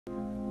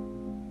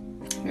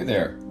Hey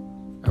there,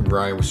 I'm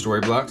Brian with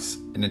Storyblocks,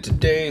 and in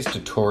today's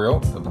tutorial,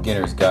 A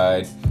Beginner's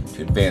Guide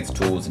to Advanced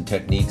Tools and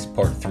Techniques,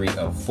 Part 3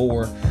 of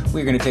 4,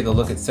 we're going to take a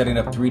look at setting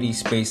up 3D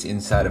space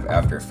inside of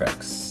After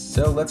Effects.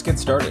 So let's get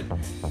started.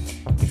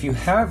 If you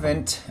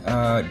haven't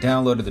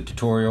downloaded the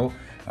tutorial,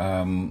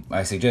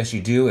 I suggest you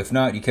do. If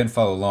not, you can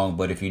follow along,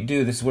 but if you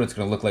do, this is what it's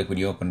going to look like when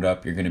you open it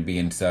up. You're going to be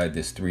inside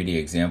this 3D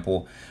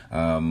example.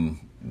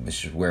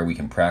 This is where we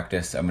can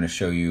practice. I'm going to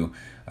show you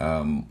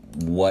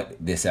what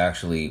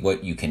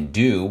you can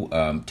do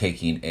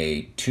taking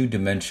a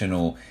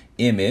two-dimensional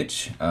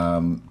image.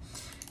 And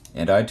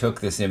I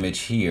took this image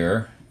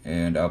here,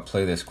 and I'll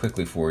play this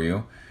quickly for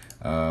you.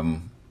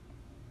 So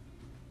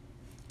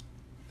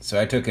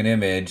I took an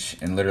image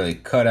and literally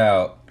cut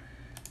out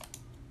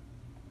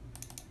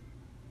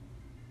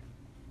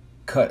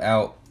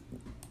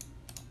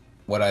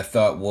what I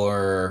thought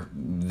were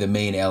the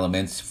main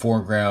elements: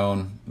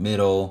 foreground,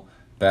 middle,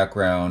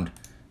 background,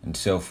 and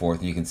so forth.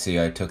 And you can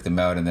see I took them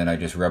out and then I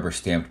just rubber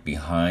stamped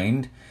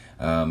behind,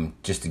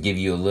 just to give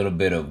you a little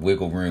bit of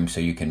wiggle room so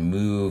you can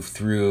move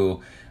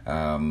through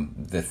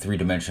the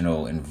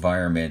three-dimensional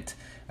environment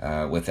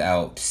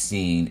without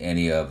seeing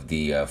any of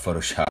the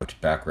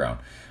photoshopped background.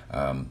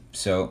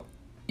 So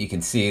you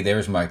can see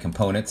there's my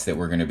components that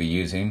we're going to be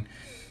using.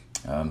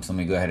 So let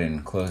me go ahead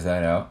and close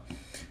that out.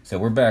 So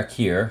we're back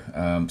here.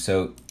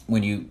 So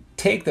when you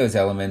take those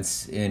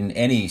elements in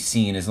any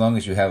scene, as long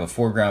as you have a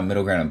foreground,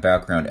 middle ground, and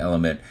background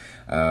element,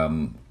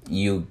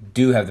 you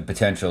do have the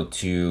potential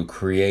to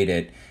create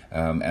it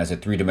as a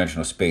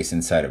three-dimensional space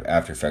inside of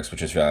After Effects,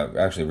 which is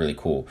actually really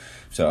cool.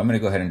 So I'm going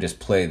to go ahead and just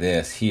play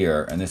this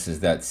here, and this is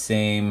that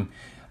same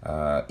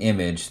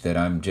image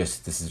that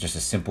this is just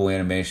a simple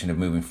animation of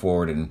moving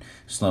forward and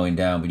slowing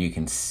down, but you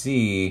can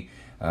see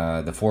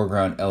the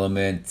foreground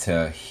element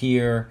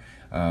here,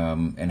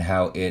 and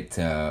how it,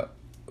 a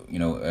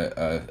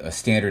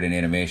standard in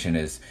animation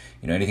is,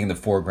 anything in the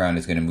foreground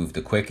is going to move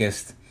the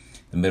quickest,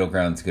 the middle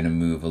ground is going to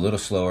move a little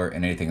slower,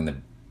 and anything in the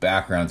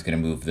background is going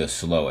to move the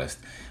slowest.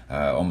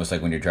 Almost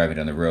like when you're driving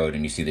down the road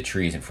and you see the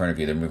trees in front of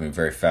you, they're moving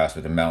very fast,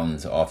 but the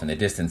mountains off in the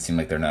distance seem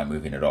like they're not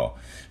moving at all.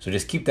 So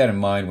just keep that in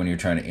mind when you're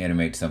trying to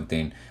animate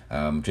something.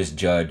 Just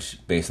judge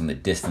based on the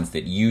distance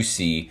that you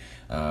see.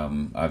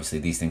 Obviously,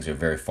 these things are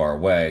very far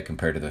away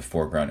compared to the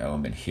foreground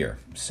element here.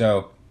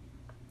 So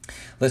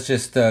let's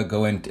just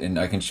go in and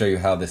I can show you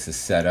how this is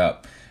set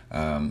up.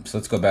 So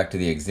let's go back to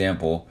the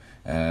example.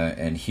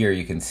 And here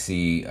you can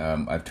see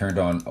I've turned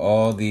on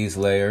all these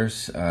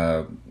layers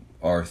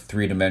are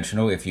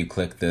three-dimensional if you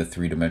click the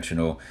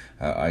three-dimensional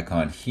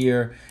icon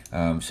here.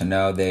 So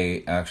now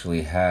they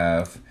actually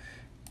have,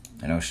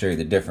 and I'll show you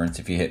the difference.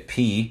 If you hit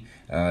P,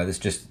 this is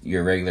just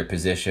your regular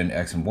position,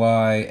 X and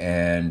Y,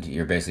 and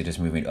you're basically just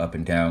moving up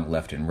and down,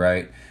 left and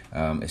right.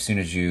 As soon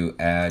as you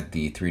add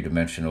the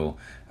three-dimensional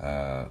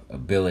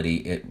ability,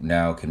 it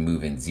now can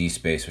move in Z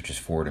space, which is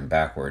forward and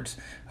backwards.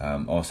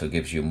 Also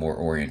gives you more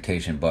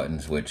orientation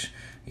buttons, which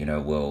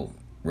will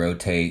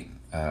rotate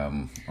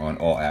on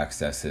all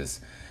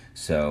axes.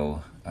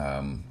 So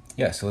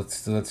so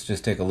let's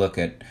just take a look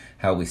at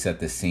how we set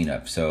this scene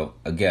up. So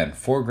again,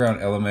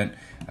 foreground element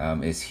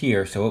is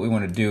here. So what we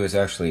want to do is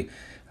actually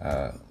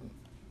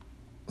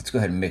let's go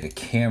ahead and make a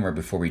camera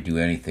before we do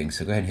anything.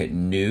 So go ahead and hit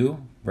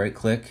New, right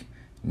click,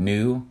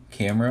 New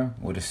Camera.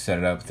 We'll just set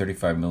it up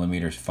 35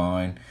 millimeters,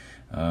 fine.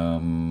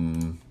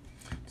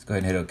 Let's go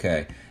ahead and hit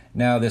OK.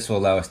 Now this will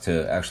allow us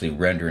to actually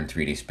render in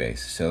 3D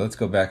space. So let's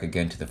go back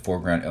again to the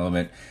foreground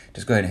element.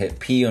 Just go ahead and hit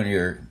P on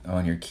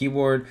your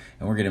keyboard,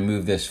 and we're going to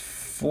move this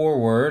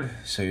forward.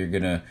 So you're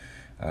going to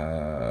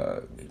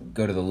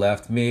go to the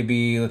left.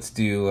 Maybe let's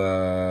do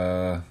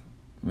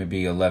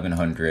maybe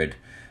 1100.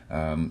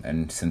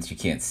 And since you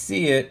can't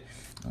see it,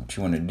 what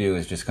you want to do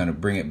is just kind of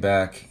bring it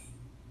back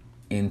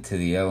into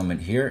the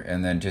element here,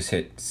 and then just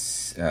hit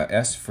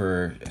S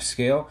for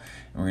scale.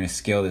 And we're going to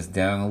scale this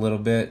down a little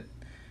bit,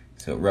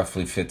 so it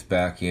roughly fits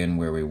back in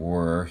where we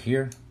were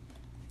here.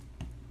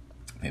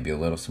 Maybe a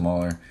little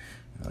smaller,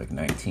 like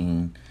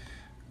 19.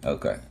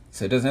 Okay,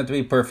 so it doesn't have to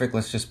be perfect.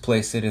 Let's just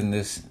place it in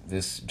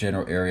this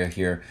general area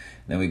here.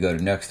 Then we go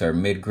to next our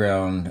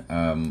midground,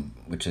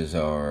 which is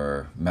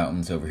our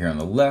mountains over here on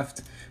the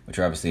left, which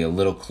are obviously a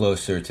little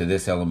closer to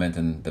this element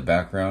in the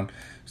background.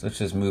 So let's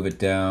just move it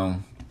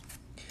down.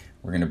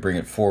 We're going to bring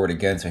it forward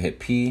again, so hit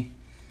P.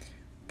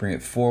 Bring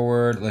it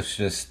forward. Let's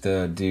just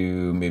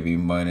do maybe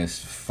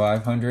minus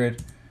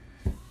 500,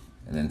 and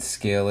then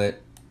scale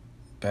it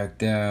back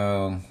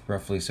down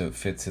roughly so it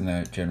fits in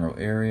that general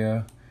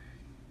area.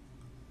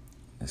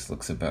 This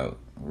looks about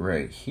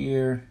right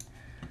here.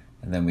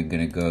 And then we're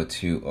going to go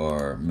to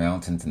our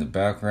mountains in the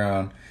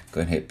background.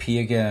 Go ahead and hit P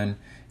again.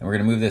 And we're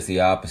going to move this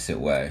the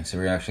opposite way. So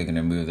we're actually going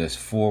to move this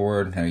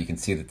forward. Now you can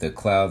see that the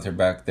clouds are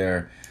back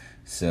there.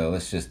 So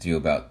let's just do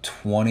about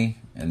 20,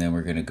 and then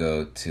we're going to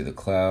go to the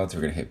clouds.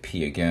 We're going to hit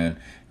P again,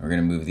 and we're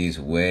going to move these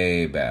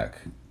way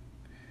back.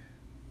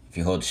 If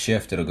you hold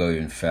Shift, it'll go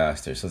even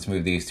faster. So let's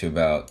move these to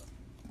about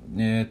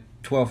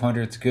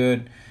 1200, it's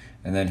good.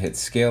 And then hit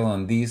Scale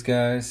on these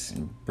guys,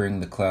 and bring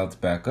the clouds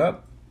back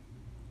up.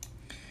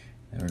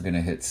 And we're going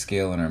to hit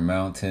scale on our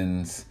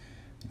mountains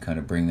and kind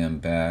of bring them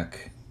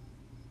back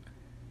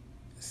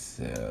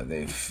so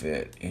they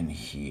fit in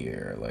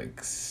here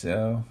like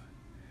so.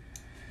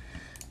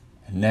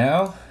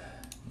 Now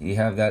you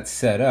have that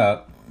set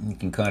up. You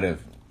can kind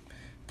of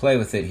play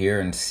with it here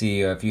and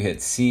see if you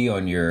hit C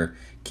on your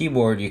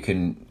keyboard, you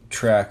can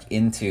track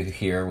into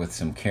here with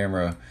some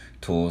camera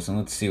tools, and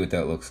let's see what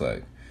that looks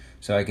like.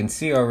 So I can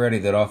see already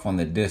that off on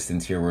the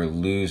distance here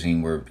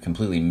we're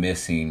completely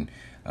missing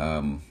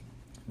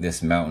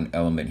this mountain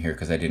element here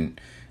because I didn't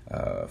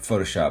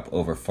Photoshop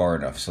over far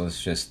enough. So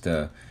let's just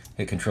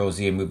hit Control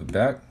Z and move it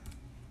back.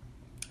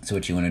 So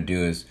what you want to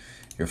do is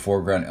your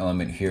foreground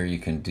element here, you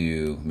can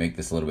make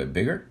this a little bit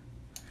bigger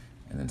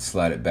and then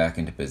slide it back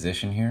into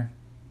position here.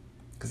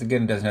 Because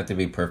again, it doesn't have to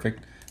be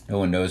perfect. No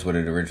one knows what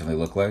it originally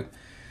looked like.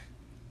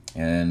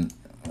 And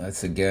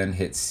let's again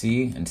hit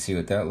C and see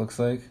what that looks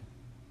like.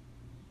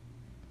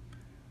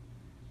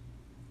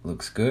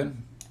 Looks good.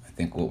 I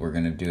think what we're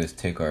going to do is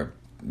take our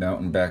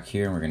mountain back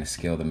here and we're going to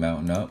scale the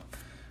mountain up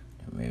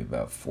maybe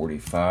about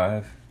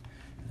 45.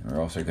 And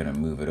we're also going to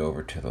move it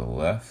over to the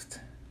left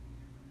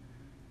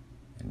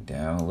and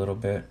down a little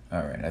bit.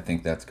 All right, I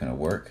think that's going to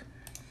work.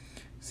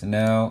 So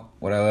now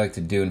what I like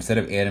to do, instead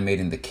of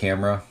animating the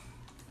camera,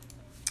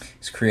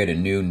 is create a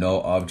new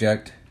null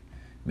object.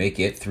 Make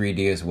it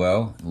 3D as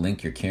well.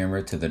 Link your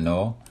camera to the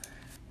null.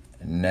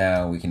 And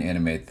now we can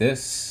animate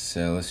this.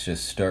 So let's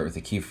just start with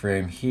the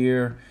keyframe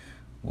here.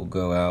 We'll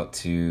go out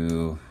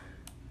to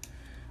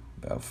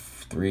about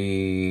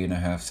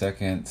 3.5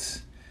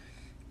 seconds.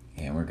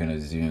 And we're gonna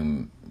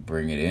zoom,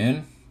 bring it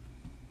in.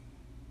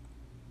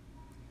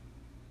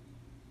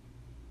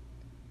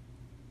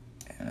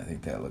 And I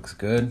think that looks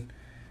good.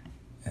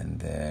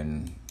 And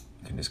then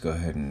you can just go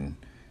ahead and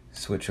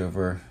switch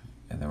over.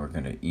 And then we're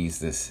gonna ease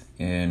this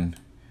in.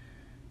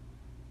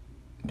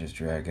 Just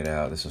drag it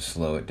out. This will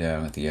slow it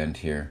down at the end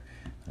here.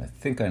 I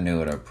think I know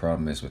what our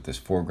problem is with this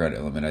foreground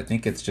element. I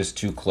think it's just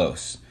too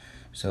close.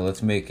 So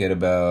let's make it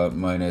about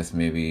minus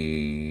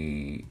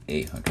maybe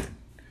 800.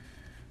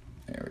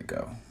 There we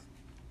go.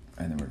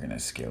 And then we're going to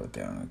scale it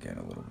down again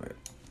a little bit.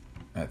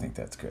 I think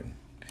that's good.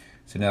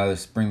 So now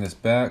let's bring this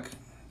back.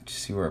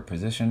 Just see where our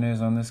position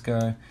is on this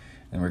guy.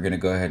 And we're going to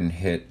go ahead and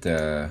hit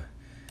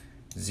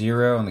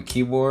 0 on the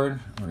keyboard.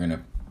 We're going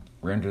to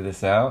render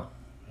this out.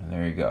 And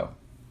there you go.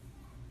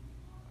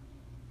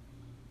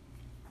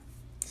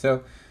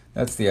 So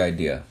that's the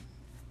idea.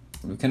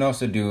 We can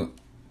also do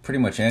pretty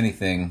much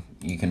anything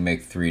you can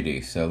make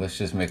 3D. So let's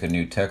just make a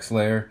new text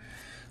layer.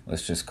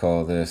 Let's just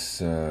call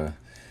this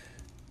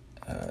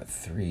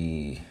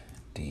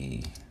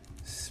 3D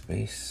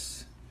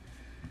space.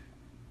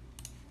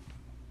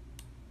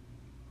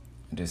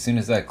 And as soon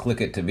as I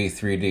click it to be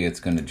 3D, it's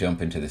going to jump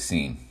into the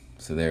scene.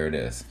 So there it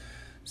is.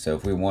 So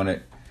if we want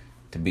it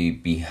to be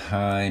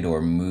behind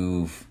or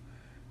move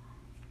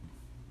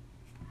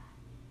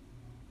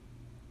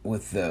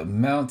with the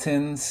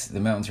mountains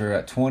are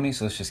at 20,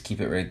 so let's just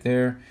keep it right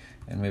there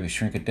and maybe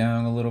shrink it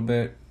down a little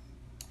bit.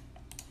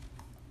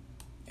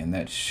 And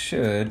that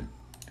should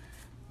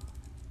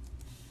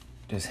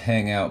just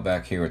hang out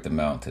back here with the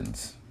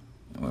mountains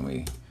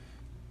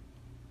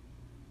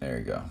there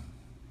you go.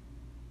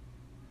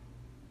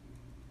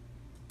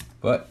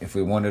 But if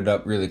we want it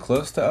up really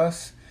close to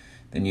us,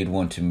 then you'd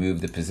want to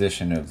move the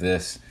position of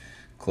this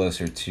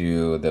closer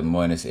to the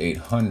minus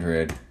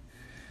 800.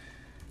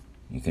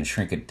 You can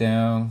shrink it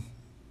down,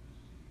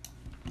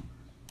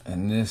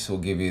 and this will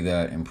give you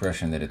that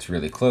impression that it's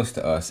really close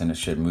to us, and it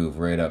should move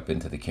right up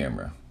into the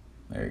camera.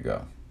 There you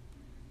go.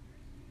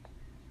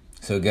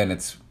 So again,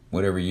 it's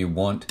whatever you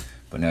want,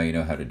 but now you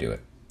know how to do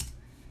it.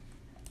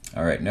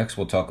 All right, next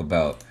we'll talk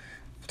about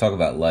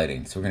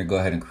lighting. So we're going to go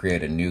ahead and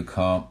create a new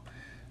comp,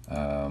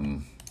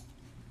 and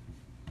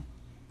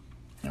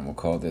we'll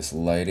call this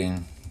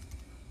lightning,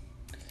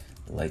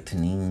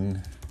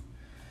 and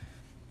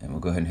we'll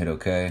go ahead and hit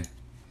OK.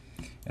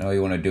 And all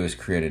you want to do is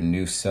create a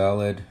new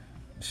solid.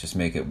 Let's just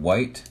make it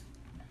white.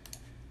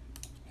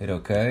 Hit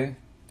OK.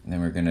 And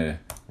then we're going to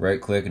right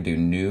click and do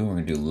new. We're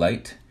going to do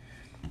light.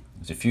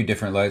 There's a few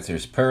different lights.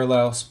 There's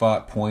parallel,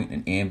 spot, point,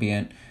 and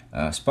ambient.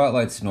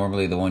 Spotlight's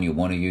normally the one you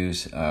want to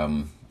use.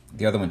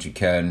 The other ones you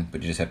can,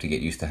 but you just have to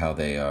get used to how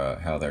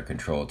they're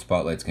controlled.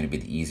 Spotlight's going to be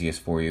the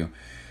easiest for you.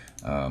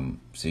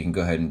 So you can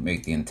go ahead and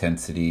make the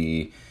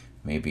intensity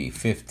maybe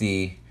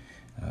 50.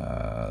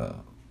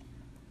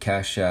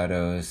 Cast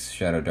shadows,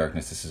 shadow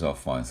darkness, this is all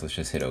fine. So let's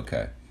just hit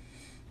OK.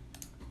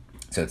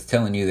 So it's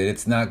telling you that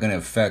it's not going to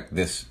affect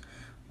this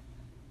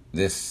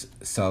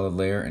solid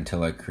layer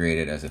until I create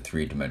it as a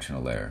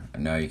 3-dimensional layer.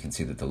 And now you can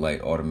see that the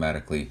light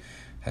automatically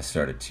has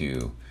started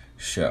to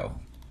show.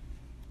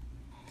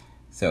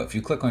 So if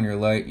you click on your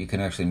light, you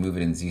can actually move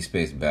it in Z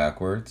space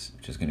backwards,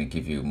 which is going to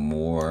give you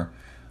more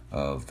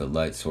of the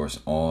light source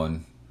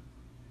on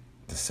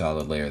the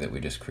solid layer that we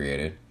just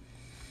created.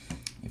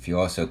 If you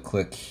also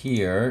click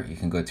here, you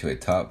can go to a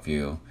top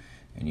view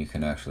and you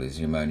can actually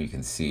zoom out and you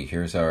can see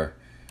here's our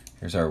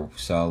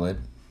solid,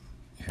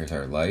 here's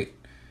our light.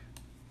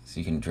 So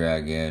you can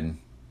drag in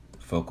the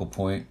focal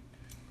point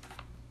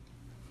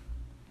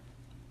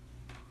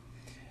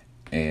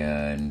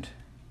and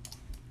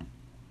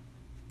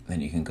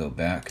then you can go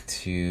back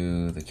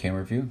to the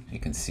camera view. You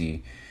can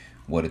see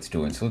what it's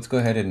doing. So let's go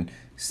ahead and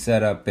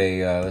set up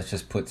a, let's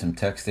just put some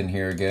text in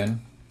here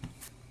again.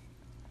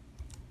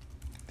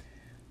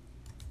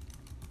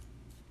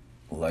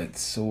 Light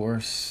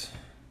source.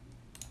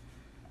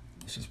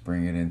 Let's just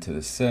bring it into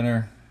the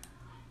center.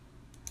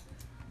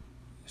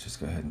 Let's just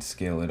go ahead and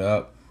scale it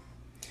up.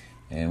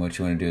 And what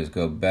you want to do is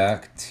go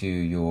back to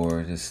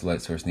your, this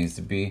light source needs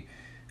to be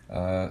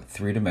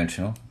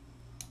three-dimensional.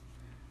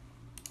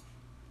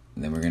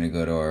 And then we're going to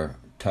go to our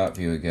top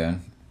view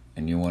again.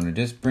 And you want to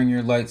just bring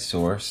your light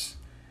source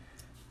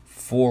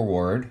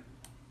forward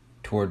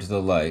towards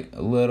the light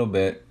a little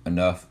bit,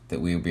 enough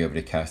that we will be able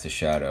to cast a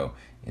shadow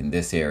in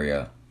this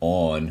area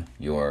on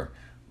your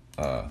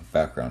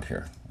background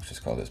here. Let's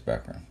just call this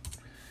background.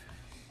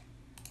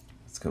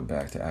 Let's go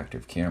back to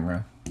active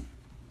camera.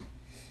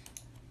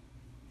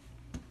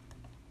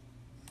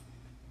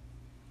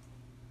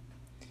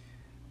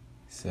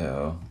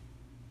 So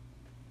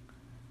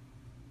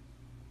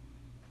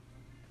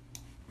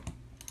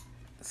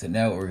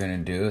now what we're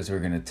going to do is we're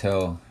going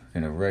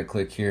to right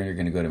click here, and you're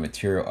going to go to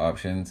material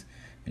options,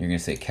 and you're going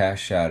to say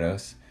cast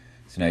shadows.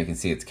 So now you can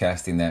see it's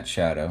casting that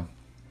shadow.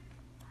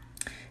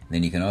 And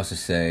then you can also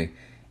say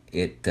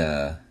it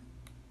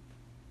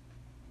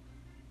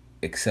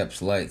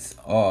accepts lights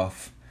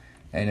off,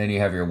 and then you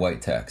have your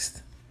white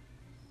text.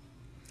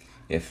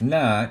 If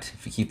not,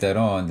 if you keep that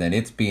on, then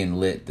it's being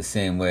lit the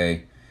same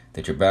way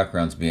that your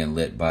background's being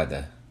lit by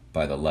the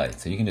light.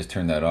 So you can just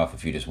turn that off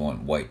if you just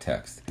want white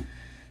text.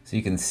 So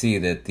you can see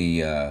that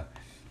the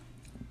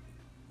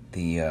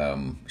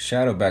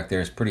shadow back there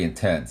is pretty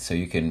intense. So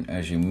you can,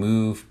 as you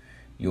move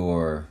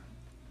your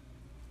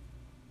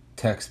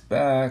text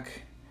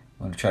back,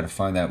 I want to try to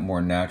find that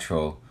more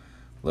natural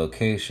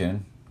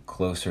location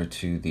closer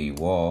to the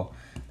wall.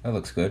 That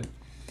looks good.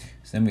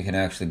 So then we can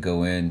actually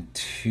go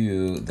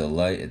into the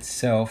light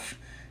itself,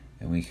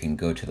 and we can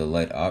go to the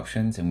light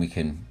options, and we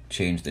can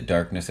change the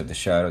darkness of the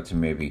shadow to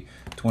maybe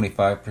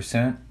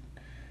 25%,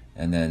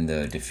 and then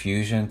the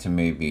diffusion to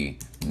maybe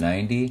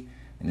 90,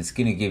 and it's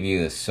going to give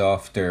you a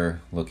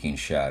softer looking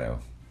shadow.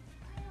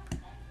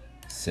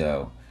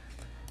 So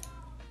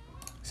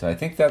I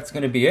think that's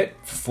going to be it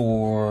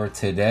for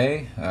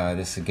today.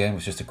 This again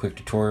was just a quick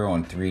tutorial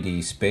on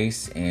 3D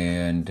space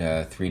and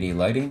 3D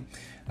lighting.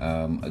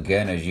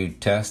 Again, as you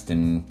test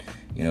and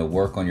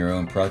work on your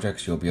own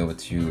projects, you'll be able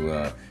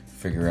to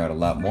figure out a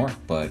lot more.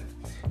 But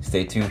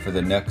stay tuned for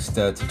the next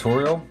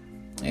tutorial,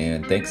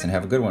 and thanks and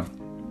have a good one.